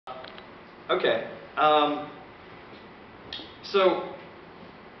Okay. So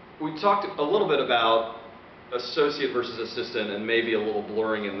we talked a little bit about associate versus assistant, and maybe a little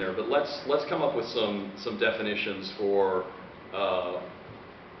blurring in there. But let's come up with some definitions for.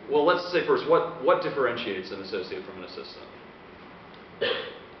 Well, let's say first, what differentiates an associate from an assistant?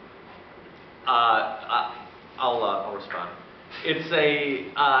 I'll respond. It's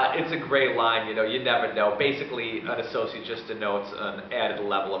a gray line, you know, you never know. Basically, an associate just denotes an added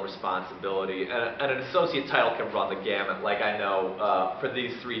level of responsibility, and an associate title can run the gamut. Like I know for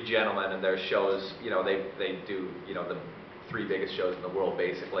these three gentlemen and their shows, you know, they do, you know, the three biggest shows in the world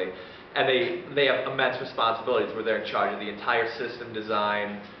basically, and they have immense responsibilities where they're in charge of the entire system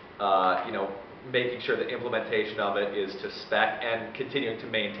design, you know, making sure the implementation of it is to spec and continuing to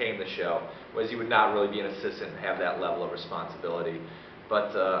maintain the show, whereas you would not really be an assistant and have that level of responsibility.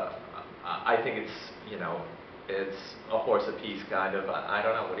 But I think it's, you know, it's a horse apiece kind of. I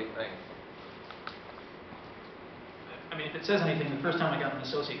don't know, what do you think? I mean, if it says anything, the first time I got an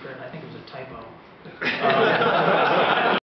associate credit, I think it was a typo.